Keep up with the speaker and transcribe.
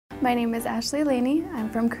My name is Ashley Leany. I'm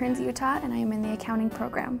from Kearns, Utah, and I am in the accounting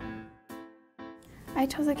program. I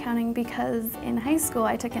chose accounting because in high school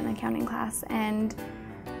I took an accounting class and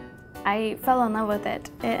I fell in love with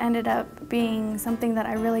it. It ended up being something that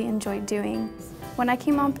I really enjoyed doing. When I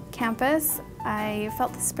came on campus, I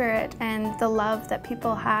felt the spirit and the love that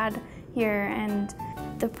people had here, and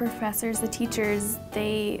the professors, the teachers,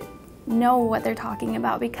 they know what they're talking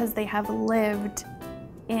about because they have lived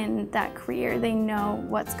in that career. They know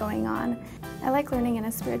what's going on. I like learning in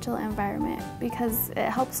a spiritual environment because it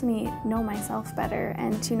helps me know myself better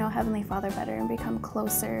and to know Heavenly Father better and become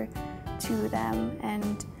closer to them,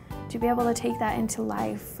 and to be able to take that into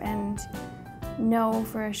life and know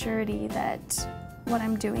for a surety that what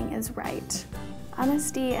I'm doing is right.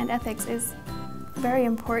 Honesty and ethics is very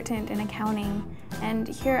important in accounting, and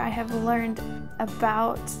here I have learned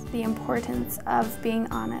about the importance of being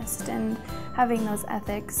honest and having those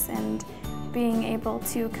ethics and being able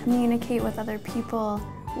to communicate with other people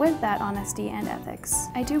with that honesty and ethics.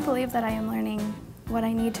 I do believe that I am learning what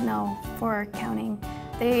I need to know for accounting.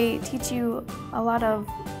 They teach you a lot of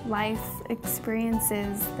life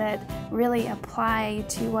experiences that really apply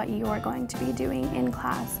to what you are going to be doing in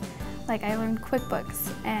class. Like, I learned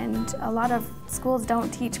QuickBooks, and a lot of schools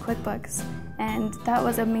don't teach QuickBooks, and that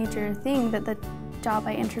was a major thing that the job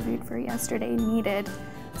I interviewed for yesterday needed.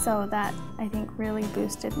 So that, I think, really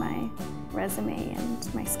boosted my resume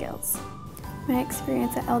and my skills. My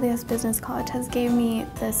experience at LDS Business College has gave me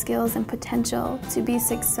the skills and potential to be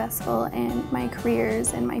successful in my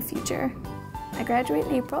careers and my future. I graduate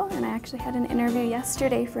in April, and I actually had an interview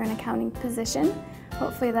yesterday for an accounting position.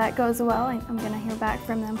 Hopefully that goes well. I'm going to hear back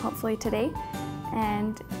from them hopefully today,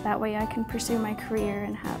 and that way I can pursue my career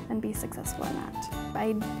and be successful in that.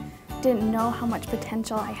 I didn't know how much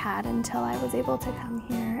potential I had until I was able to come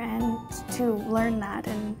here and to learn that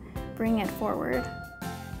and bring it forward.